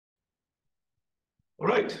All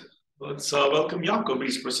right, let's welcome Jakob.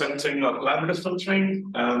 He's presenting collaborative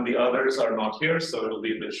filtering, and the others are not here, so it'll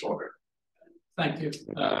be a bit shorter. Thank you.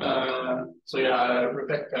 Rebecka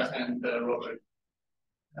and Robert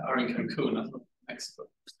are in Cancun as experts.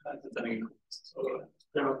 So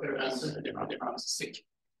they're up there and they're sick.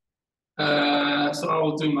 So I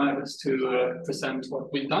will do my best to present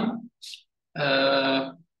what we've done.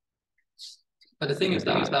 But the thing is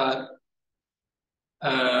that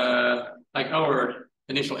like our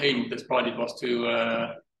initial aim of this project was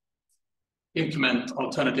to implement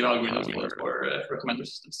alternative algorithms for recommender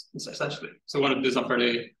systems, essentially. So we wanted to do some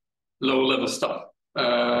fairly low-level stuff,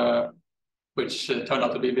 which turned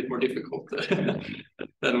out to be a bit more difficult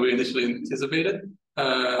than we initially anticipated.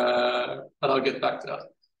 But I'll get back to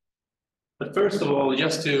that. But first of all,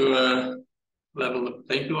 just to level the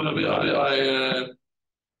playing field a bit, I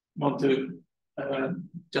want to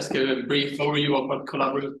just give a brief overview of what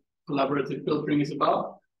collaborative filtering is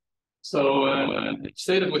about. So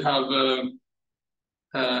say that we have a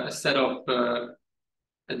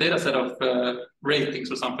data set of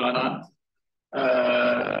ratings or something like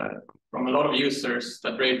that from a lot of users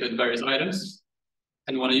that rated various items,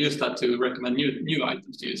 and want to use that to recommend new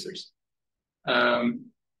items to users. Then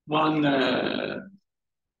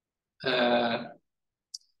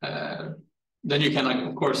you can,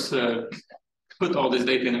 of course, put all this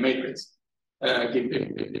data in a matrix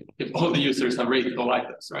if all the users have rated all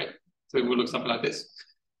items, right? So it will look something like this.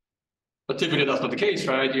 But typically that's not the case,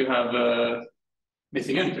 right? You have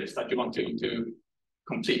missing entries that you want to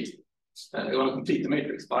complete. You want to complete the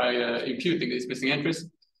matrix by imputing these missing entries.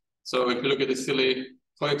 So if you look at this silly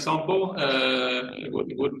toy example, it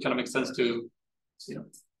would kind of make sense to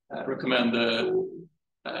recommend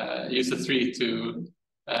user 3 to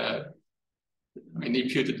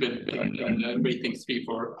impute it with rating 3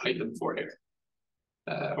 for item 4 here,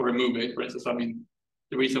 or remove it, for instance. I mean,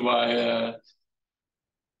 the reason why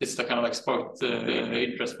this kind of like sparked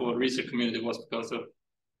interest for the research community was because of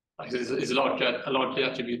it's largely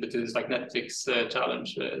attributed to this like Netflix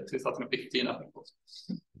challenge 2015, I think it was.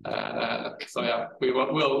 So yeah, we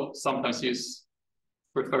will sometimes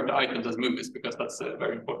refer to items as movies because that's a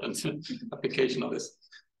very important application of this.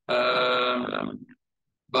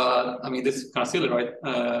 But I mean, this is kind of silly, right?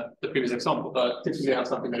 The previous example, but typically you have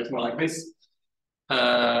something that is more like this,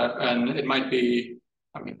 and it might be.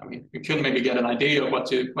 I mean, you can maybe get an idea of what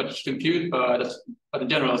to impute, but in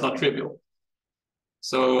general, it's not trivial.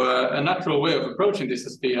 So a natural way of approaching this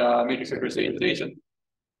is via matrix accuracy imputation.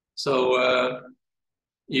 So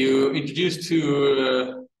you introduce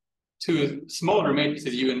two smaller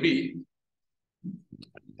matrices U and V,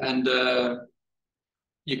 and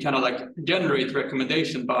you kind of like generate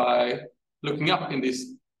recommendation by looking up in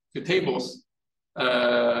these two tables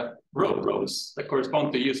rows that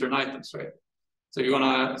correspond to user and items, right? So you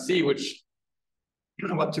want to see which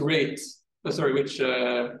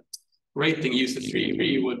rating user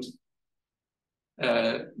 3 would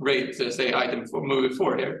rate, say, item movie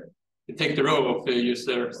 4 here. You take the row of the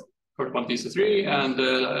user corresponding to user 3 and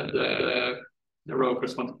the row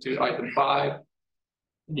corresponding to item 5,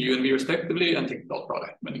 U and V respectively, and take the dot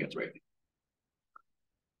product when you get the rating.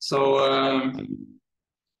 So,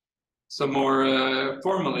 more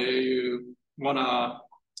formally, you want to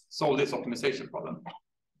solve this optimization problem.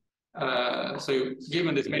 So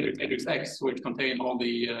given this matrix X, which contain all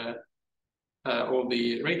the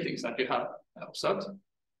ratings that you have observed,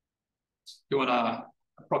 you want to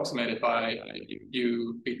approximate it by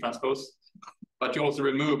U B transpose, but you also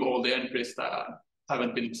remove all the entries that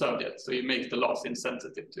haven't been observed yet. So you make the loss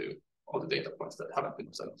insensitive to all the data points that haven't been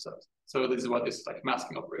observed. So this is what this like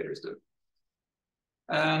masking operators do.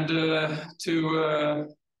 And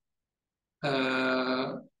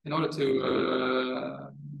in order to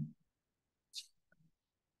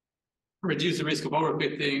reduce the risk of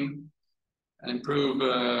overfitting and improve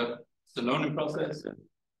the learning process,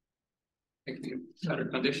 making better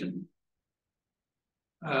condition,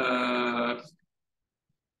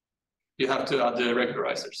 you have to add the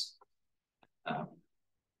regularizers.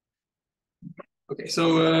 Okay,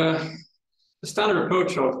 so the standard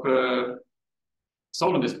approach of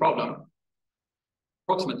solving this problem,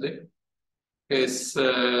 approximately, is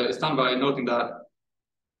done by noting that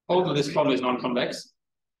although this problem is non-convex,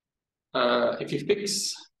 if you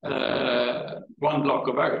fix one block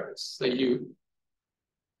of variables, say U,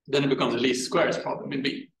 then it becomes a least squares problem in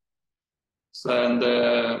B.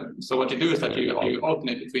 So, so what you do is that you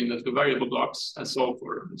alternate between the two variable blocks and solve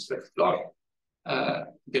for the respective block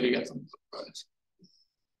until you get some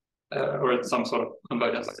or some sort of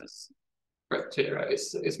convergence criteria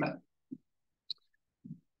is met.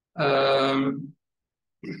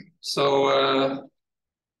 So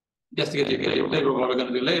just to get a flavor of what we're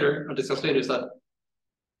going to do later or discuss later, is that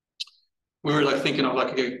we were like thinking of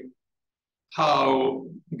like, okay, how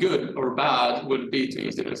good or bad would it be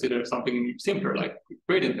to consider something simpler like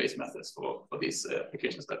gradient-based methods for these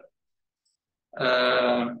applications that.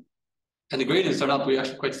 And the gradients turn out to be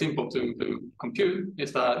actually quite simple to compute.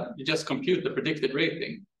 Is that you just compute the predicted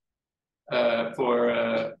rating for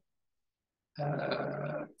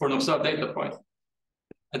an observed data point,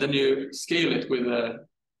 and then you scale it with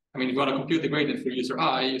I mean, if you want to compute the gradient for user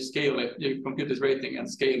I, you scale it, you compute this rating and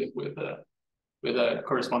scale it with a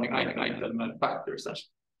corresponding item factor, essentially.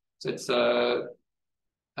 So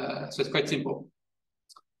it's quite simple.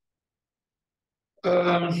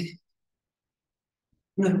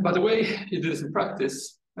 But the way you do this in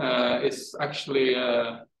practice is actually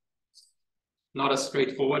not as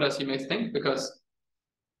straightforward as you may think, because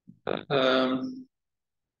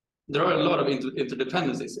there are a lot of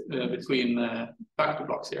interdependencies between factor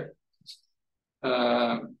blocks here.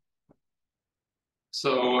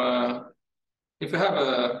 So if we have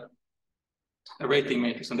a rating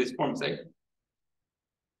matrix on this form, say,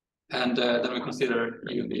 and then we consider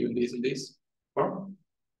U and these form,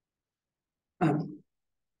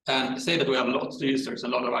 and say that we have lots of users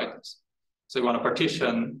and a lot of items. So we want to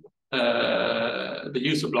partition the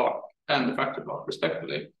user block and the factor block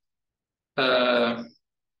respectively.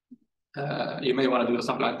 You may want to do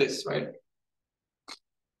something like this, right?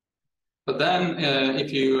 But then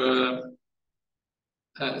if you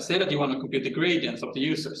say that you want to compute the gradients of the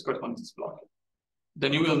users corresponding to this block,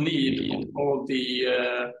 then you will need all the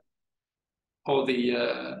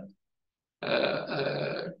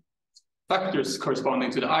factors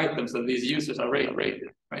corresponding to the items that these users are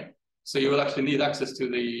rated, right? So you will actually need access to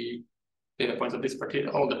the data points of this partition,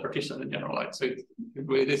 all the partitions in general, right? So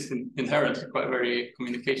it is inherently quite very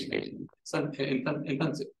communication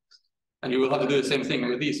intensive, and you will have to do the same thing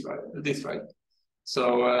with these, right?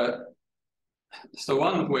 So so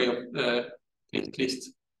one way of at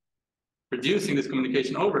least reducing this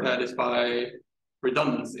communication overhead is by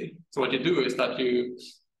redundancy. So what you do is that you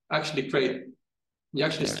actually split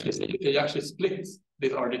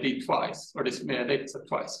this RDD twice, or this data set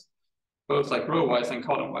twice, both like row-wise and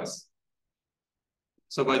column-wise.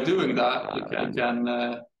 So by doing that, you can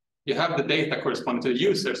you have the data corresponding to the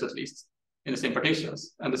users at least in the same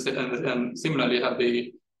partitions, and similarly you have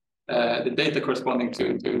the data corresponding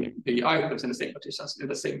to the items in the same partitions in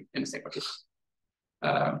the same partition.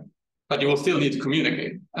 But you will still need to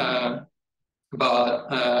communicate. But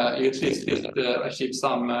you at least achieve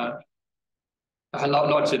some a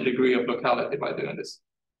larger degree of locality by doing this.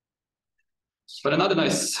 But another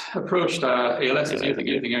nice approach that ALS is using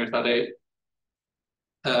here is that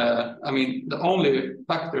I mean, the only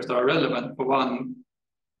factors that are relevant for one,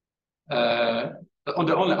 the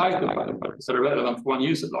only item factors that are relevant for one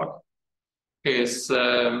user block is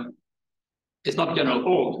it's not general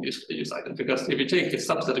all use items, because if you take a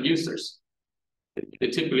subset of users, they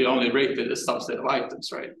typically only rated a subset of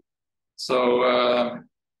items, right? So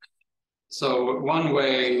so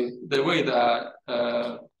the way that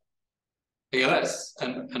ALS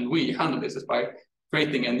and we handle this is by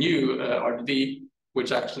creating a new RDD,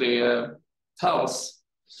 which actually tells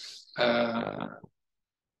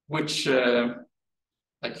which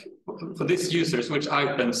like for these users which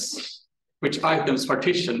items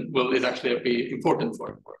partition will it actually be important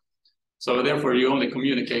for. So therefore you only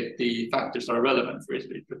communicate the factors that are relevant for each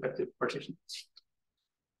respective partition.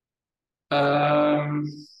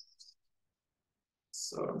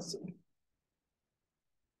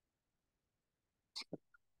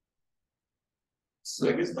 So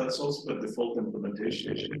I guess that's also the default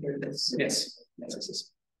implementation. Yes.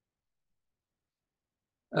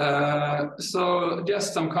 So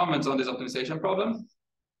just some comments on this optimization problem.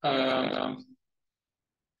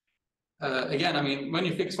 Again, I mean, when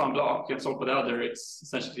you fix one block and solve for the other, it's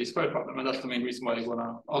essentially a square problem, and that's the main reason why you want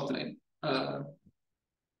to alternate.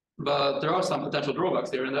 But there are some potential drawbacks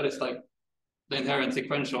there, and that is like the inherent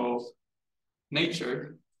sequential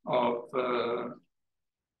nature of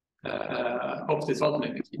these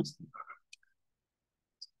alternating schemes.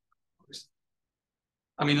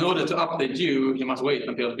 I mean, in order to update U, you must wait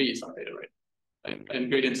until V is updated, right?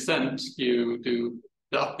 And gradient descent, you do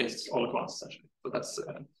the updates all at once, essentially. So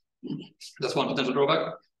that's one potential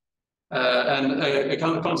drawback. And a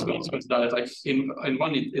consequence of that is like in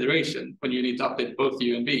one iteration, when you need to update both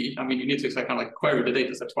U and V, I mean, you need to kind of like query the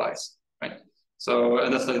data set twice, right? So,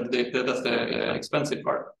 and that's the expensive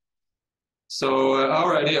part. So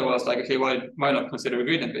our idea was like, okay, why not consider a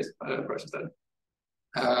gradient-based approach instead?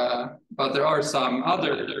 But there are some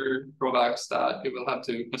other drawbacks that you will have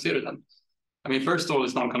to consider then. I mean, first of all,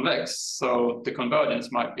 it's non-convex, so the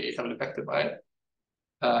convergence might be heavily affected by it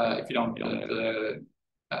if you don't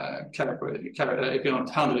if you don't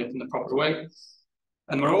handle it in the proper way.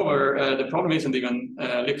 And moreover, the problem isn't even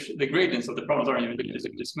the gradients of the problems aren't even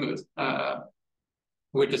really smooth,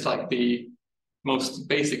 which is like the most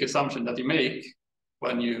basic assumption that you make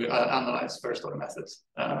when you analyze first-order methods.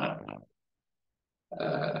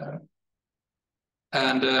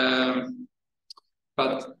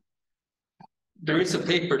 But there is a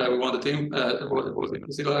paper that we wanted to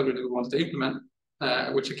implement,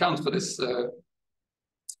 which accounts for this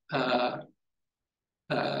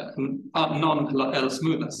non-L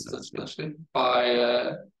smoothness, essentially,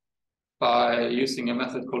 by using a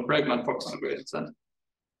method called Bregman proximal gradient descent.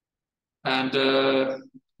 And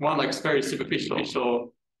one like very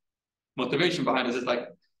superficial motivation behind this is like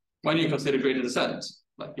when you consider gradient descent,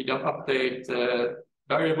 like you don't update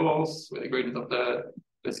variables with the gradient of the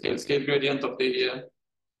scale gradient of the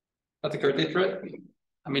current iterate.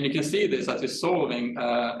 I mean, you can see this as you're solving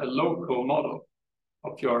a local model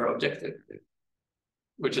of your objective,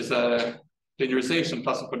 which is a linearization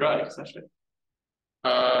plus a quadratic, essentially.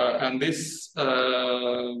 And this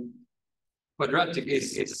quadratic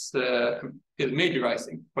is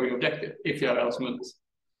majorizing for your objective if you have L smoothness.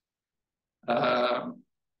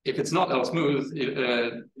 If it's not L smooth,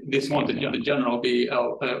 this won't in general be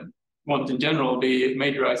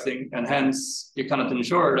majorizing, and hence you cannot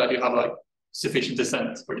ensure that you have like sufficient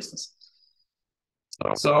descent, for instance.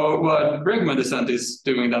 So what Bregman descent is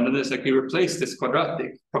doing then is like we replace this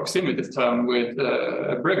quadratic proximity term with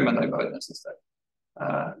a Bregman divergence instead.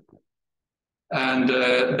 And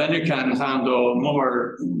then you can handle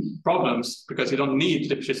more problems because you don't need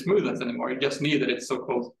Lipschitz smoothness anymore. You just need that it's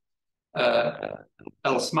so-called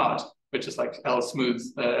L smart, which is like L smooth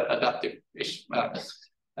adaptive-ish.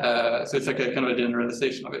 So it's like a kind of a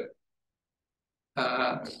generalization of it.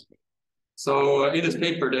 So in this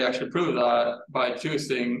paper, they actually prove that by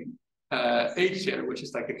choosing H here, which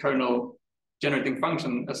is like a kernel generating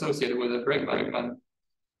function associated with a Bregman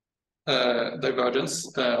divergence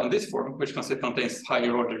on this form, which contains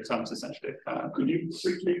higher order terms essentially. Could you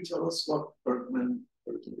quickly tell us what Bregman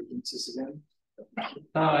divergence is again?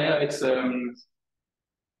 Yeah, it's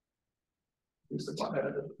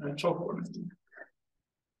chalkboard with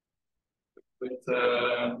it's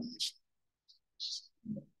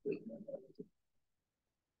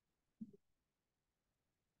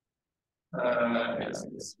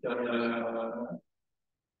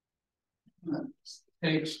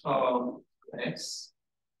H of X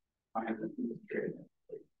minus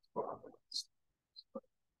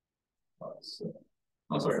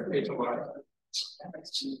oh, sorry, H of Y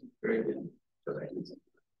gradient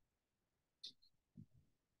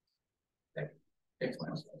X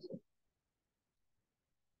minus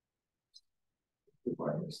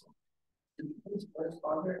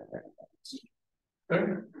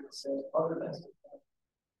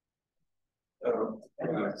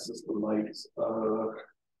Access the lights.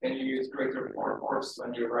 Can you use greater force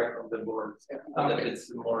when you write on the board?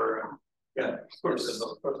 It's more, yeah, of course.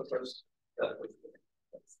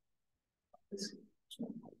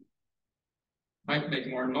 Might make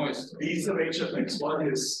more noise. These of H of X, one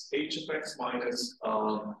is H of X minus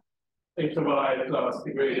H of Y plus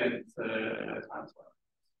the gradient times Y.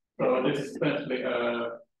 So this is essentially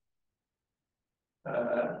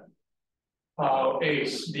how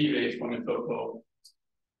H deviates from a total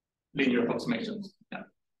linear approximation. Yeah.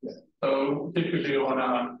 Yeah. So typically you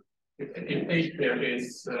wanna if H there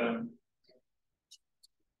is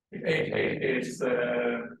if H is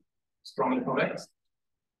strongly convex,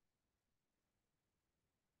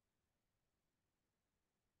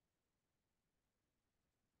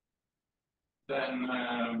 then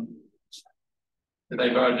the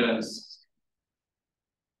divergence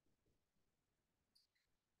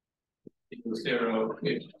equals 0.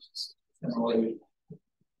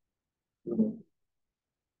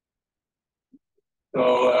 So,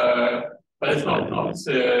 but it's not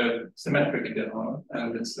symmetric in general,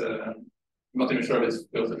 and it's I'm not even sure if it's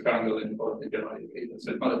built a triangle in both in general either,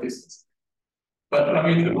 so it's not a distance. But I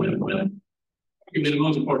mean, the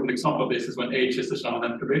most important example of this is when H is the Shannon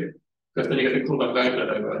entropy, because then you get the Kullback-Leibler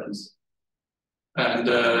divergence.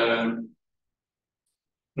 And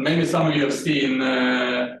maybe some of you have seen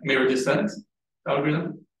mirror descent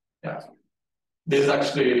algorithm. Yeah, this is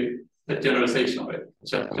actually a generalization of it.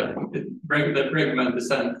 The Bregman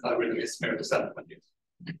descent algorithm is mirror descent when you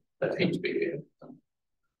let H be here.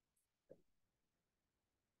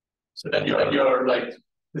 So then you're like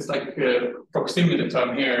this like proximity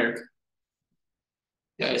term here.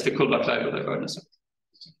 Yeah, it's the Kullback-Leibler divergence.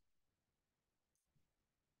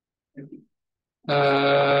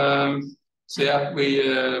 So yeah,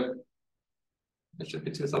 it should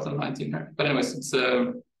be 2019 here. But anyways, it's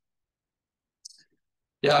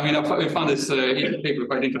yeah, I mean, we found this paper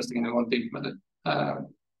quite interesting and we want to implement it.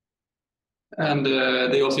 And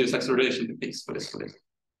they also use acceleration techniques for this.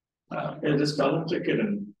 And just double check it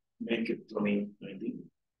and make it 2019.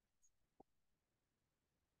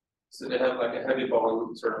 So they have like a heavy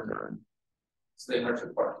ball turn. So they merge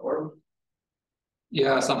part or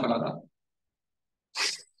yeah, something like that.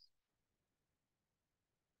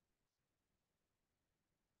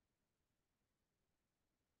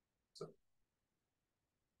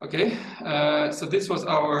 Okay, so this was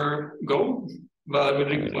our goal, but we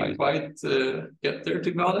didn't quite get there,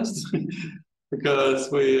 to be honest, because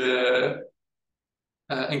we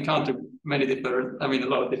encountered many different, I mean, a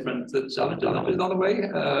lot of different challenges on the way,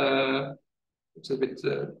 which is a bit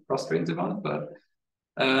frustrating to be honest.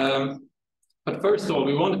 But first of all,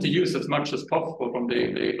 we wanted to use as much as possible from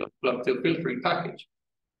the blood-till filtering package.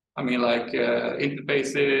 I mean, like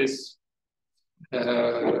interfaces,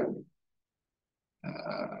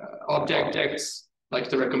 objects, like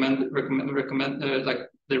the recommend like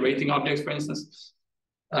the rating objects, for instance.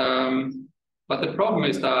 But the problem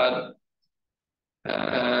is that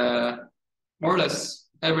more or less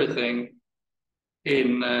everything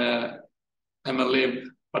in MLlib,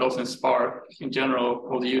 but also in Spark in general,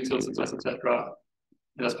 all the utils, etc.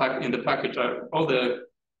 In the package are all the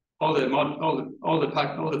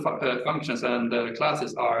functions and the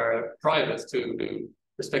classes are private to the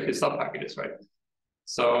respective sub packages, right?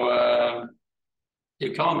 So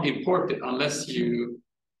you can't import it unless you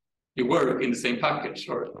work in the same package,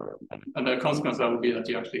 and the consequence of that would be that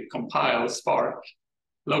you actually compile Spark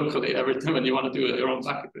locally every time when you want to do your own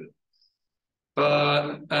package with it.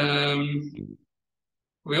 But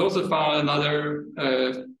we also found another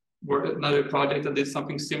project that did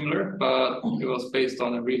something similar, but it was based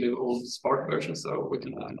on a really old Spark version, so we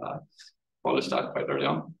can polish that quite early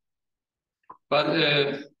on. But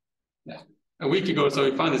yeah, a week ago, so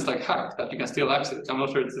we found this like hack that you can still access it. I'm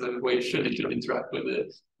not sure it's the way it should interact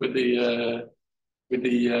with the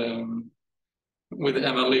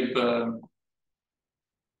MLlib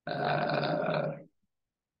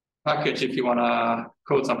package if you want to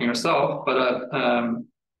code something yourself. But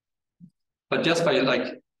just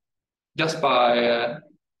by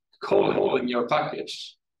calling your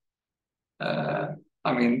package,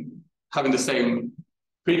 I mean, having the same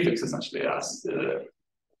prefix essentially as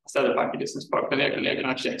other packages in Spark, then you can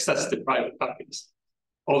actually access the private packages,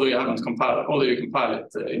 although you haven't compiled, although you compile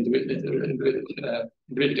it individually.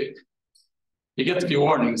 You get a few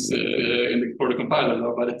warnings for the compiler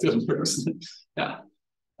though, but it still works. Yeah.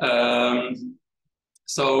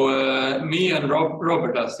 So me and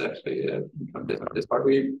Robert has actually this part.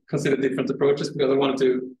 We considered different approaches because I wanted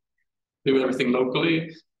to do everything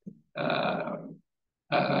locally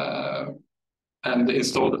and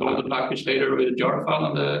install the package later with a jar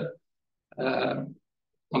file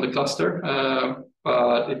on the cluster.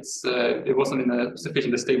 But it wasn't in a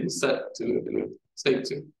sufficiently stable set to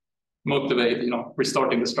motivate,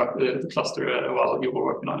 restarting the cluster while you were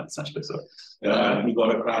working on it, essentially. So yeah, we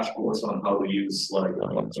got a crash course on how to use like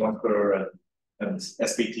Docker and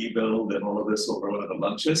SPT build and all of this over one of the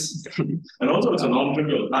lunches. And also it's a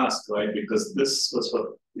non-trivial task, right? Because this was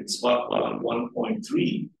it's what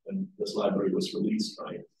 1.3 when this library was released,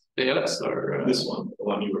 right? Yes, or this one, the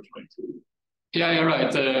one you were trying to. Yeah, you're right.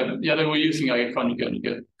 Yeah, they were using like a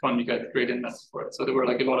conjugate gradient method for it. So there were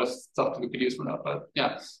like a lot of stuff that we could use from that. But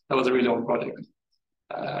yeah, that was a really old project.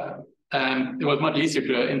 And it was much easier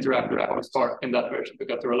to interact with Spark in that version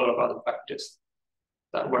because there were a lot of other packages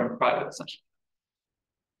that weren't private, essentially.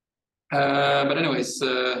 But anyways,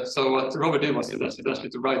 so what Robert did was essentially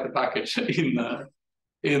to write the package in the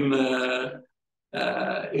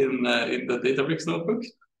Databricks notebook.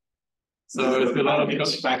 So it's a lot of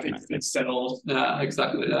package it's settled. Yeah,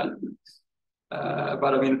 exactly. Yeah.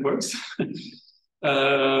 But I mean, it works.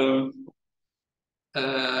 But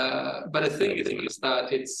the thing is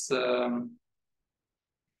that it's.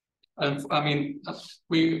 I mean,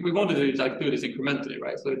 we wanted to do this incrementally,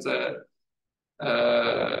 right? So it's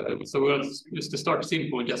so we'll just to start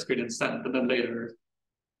simple and just gradient descent, and then later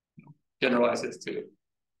generalize it to.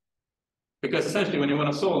 Because essentially, when you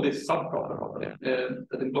want to solve this subproblem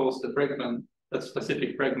that involves that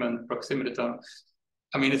specific fragment proximity term,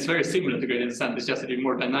 I mean, it's very similar to gradient descent. It's just that you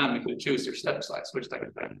more dynamically choose your step size, which is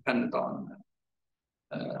dependent on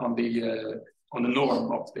the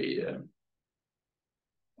norm of the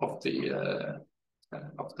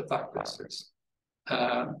fact clusters.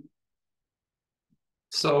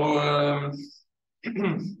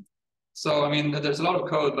 So I mean, there's a lot of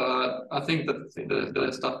code, but I think that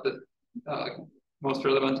the stuff that most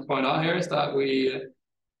relevant to point out here is that I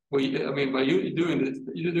mean, by you doing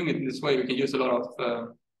it in this way, we can use a lot of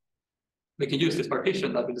we can use this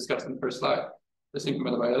partition that we discussed in the first slide, that's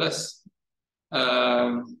implemented by LS.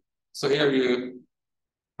 So here you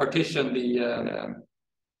partition the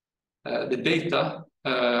data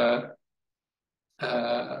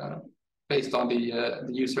based on the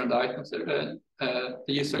user and the items. The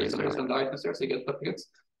user and the items there, so you get duplicates.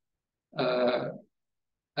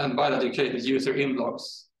 And by that you create these user in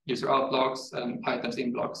blocks, user out blocks, and items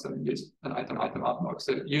in blocks, and item out blocks.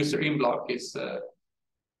 So user in block is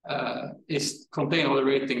contain all the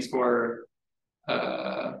ratings for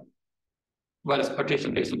well, it's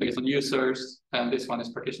partition based on users, and this one is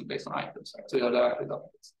partition based on items. So you are actually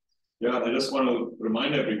duplicates. Yeah, I just want to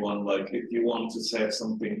remind everyone, like, if you want to set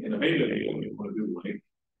something in a variable, you want to do like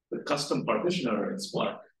the custom partitioner in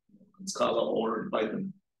Spark, in Scala or in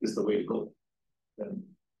Python is the way to go. Then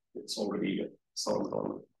it's already solved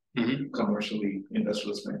on commercially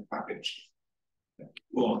industrial package. Yeah.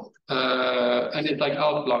 Go on. And it's like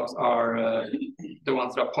out blocks are the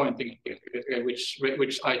ones that are pointing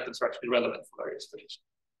which items are actually relevant for various stations.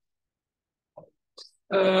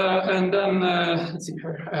 And then let's see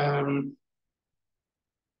here.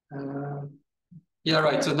 Yeah,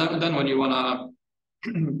 right. So then when you wanna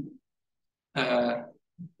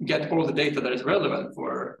get all the data that is relevant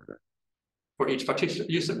for each partition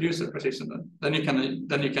user partition, then you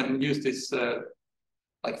can use this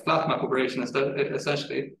like flat map operation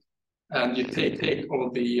essentially, and you take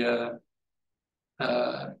all the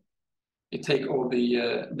the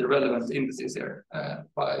relevant indices here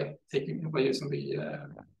by using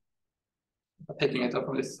taking it up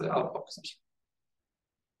from this outbox essentially.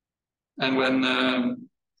 And when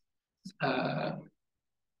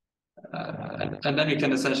and then you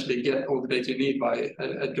can essentially get all the data you need by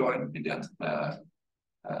a join in the end.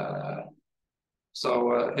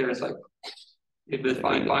 So here is like if you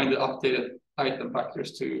find the updated item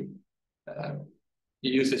factors to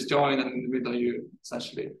you use this join, and in the middle you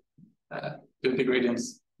essentially do the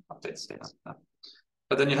gradients updates.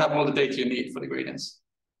 But then you have all the data you need for the gradients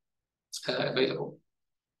available.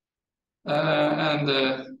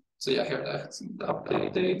 So yeah, here are the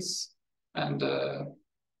updated dates, and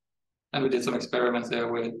we did some experiments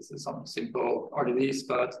there with some simple RDDs,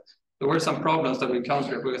 but there were some problems that we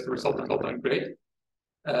encountered because the result is not great.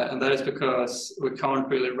 And that is because we can't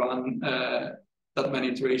really run that many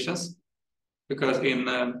iterations, because in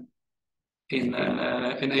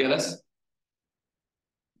ALS,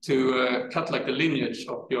 to cut like the lineage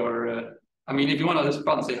of your I mean, if you want to just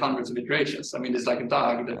run say hundreds of iterations, I mean, it's like a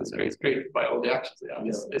DAG that is created by all the actions. Yeah,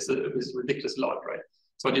 it's a ridiculous lot, right?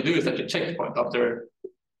 So what you do is that you checkpoint after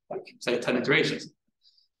like say 10 iterations.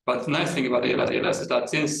 But the nice thing about ALS is that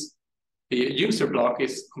since the user block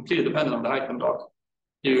is completely dependent on the item block,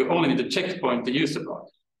 you only need to checkpoint the user block.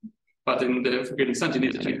 But in the for grading center, you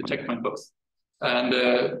need to check the checkpoint both. And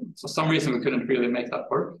for some reason, we couldn't really make that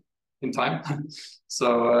work in time.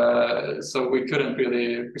 So we couldn't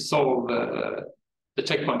really resolve the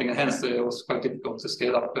checkpointing, and hence it was quite difficult to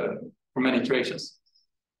scale up for many iterations.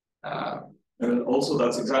 And also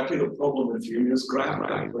that's exactly the problem if you use graph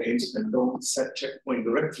frames and don't set checkpoint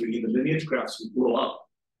directly, the lineage graphs will blow up,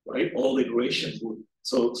 right? All the iterations would.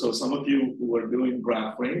 So some of you who are doing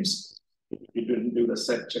graph frames, you didn't do the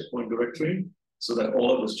set checkpoint directory, so that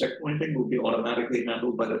all of this checkpointing will be automatically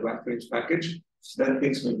handled by the graph frames package, then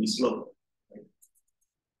things may be slow. Right?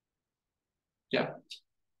 Yeah,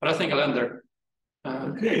 but I think I'll end there.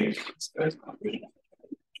 Okay.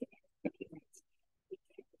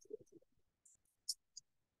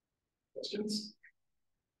 Questions?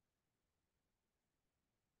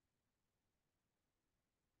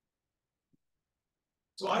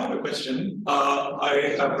 So I have a question.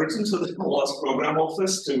 I have written to the WASP program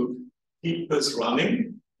office to keep this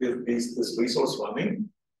running, this resource running.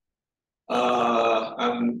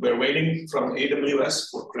 And we're waiting from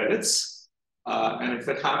AWS for credits. And if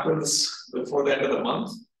it happens before the end of the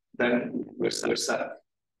month, then we're set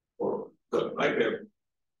for good, right? We're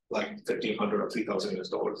like $1,500 or $3,000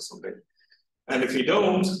 US or something. And if you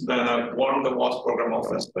don't, then I've warned the WASP program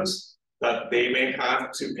office that they may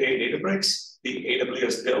have to pay Databricks the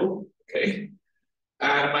AWS bill, okay?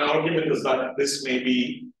 And my argument is that this may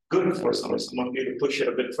be good for some of you to push it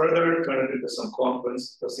a bit further, turn it into some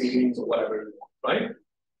conference proceedings or whatever you want, right?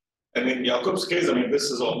 And in Jakob's case, I mean,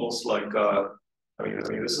 this is almost like, I mean,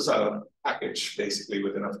 this is a package basically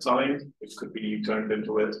with enough time. It could be turned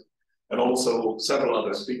into it. And also several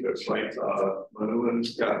other speakers, right? Manu and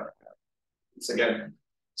yeah, it's again.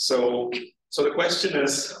 So So the question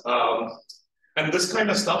is, and this kind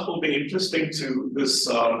of stuff will be interesting to this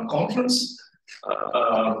conference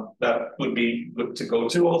that would be good to go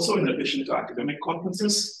to also, in addition to academic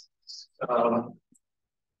conferences. Can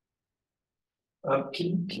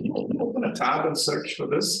you open a tab and search for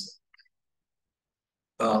this?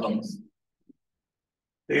 Data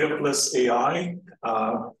plus AI.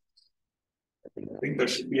 I think there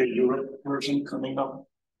should be a Europe version coming up.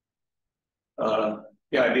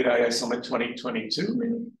 Yeah, Data AI Summit 2022,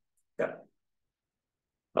 maybe? Yeah.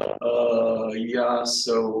 Yeah,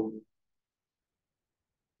 so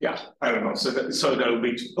yeah, I don't know. So that'll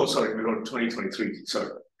be, oh, sorry, we're on 2023, sorry.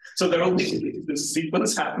 So there will be this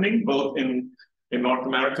sequence happening both in North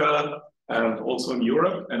America and also in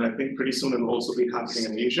Europe, and I think pretty soon it'll also be happening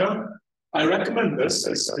in Asia. I recommend this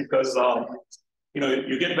because you know,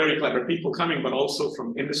 you get very clever people coming, but also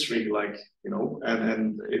from industry, like, you know,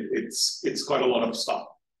 and it's quite a lot of stuff.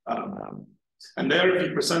 And there, if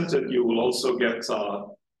you present it, you will also get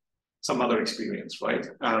some other experience, right?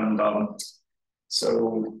 And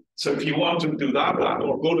so if you want to do that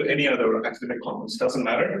or go to any other academic conference, doesn't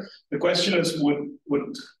matter. The question is,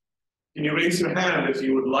 can you raise your hand if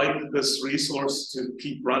you would like this resource to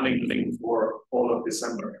keep running for all of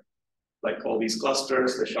December? Like all these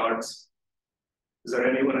clusters, the shards. Is there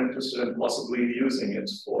anyone interested in possibly using it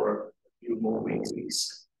for a few more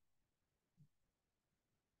weeks?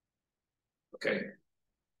 Okay.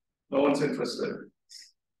 No one's interested.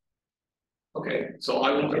 Okay, so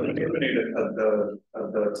I will terminate it at the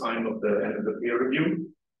time of the end of the peer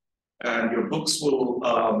review. And your books will,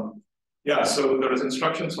 yeah, so there is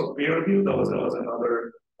instructions for peer review. That was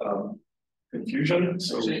another confusion.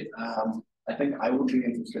 So actually, I think I would be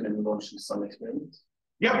interested in launching some experiments.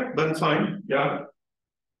 Yeah, that's fine. Yeah.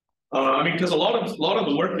 I mean, because a lot of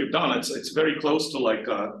the work you've done, it's very close to like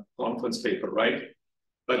a conference paper, right?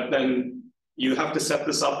 But then you have to set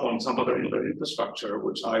this up on some other infrastructure,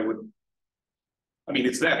 which I mean,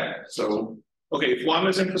 it's there. So, okay, if one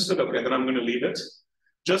is interested, okay, then I'm going to leave it.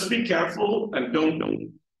 Just be careful and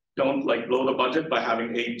don't like blow the budget by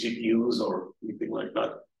having 8 GPUs or anything like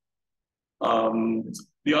that.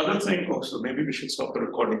 The other thing, oh, so maybe we should stop the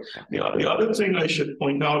recording. The other thing I should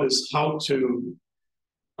point out is how to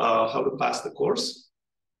pass the course.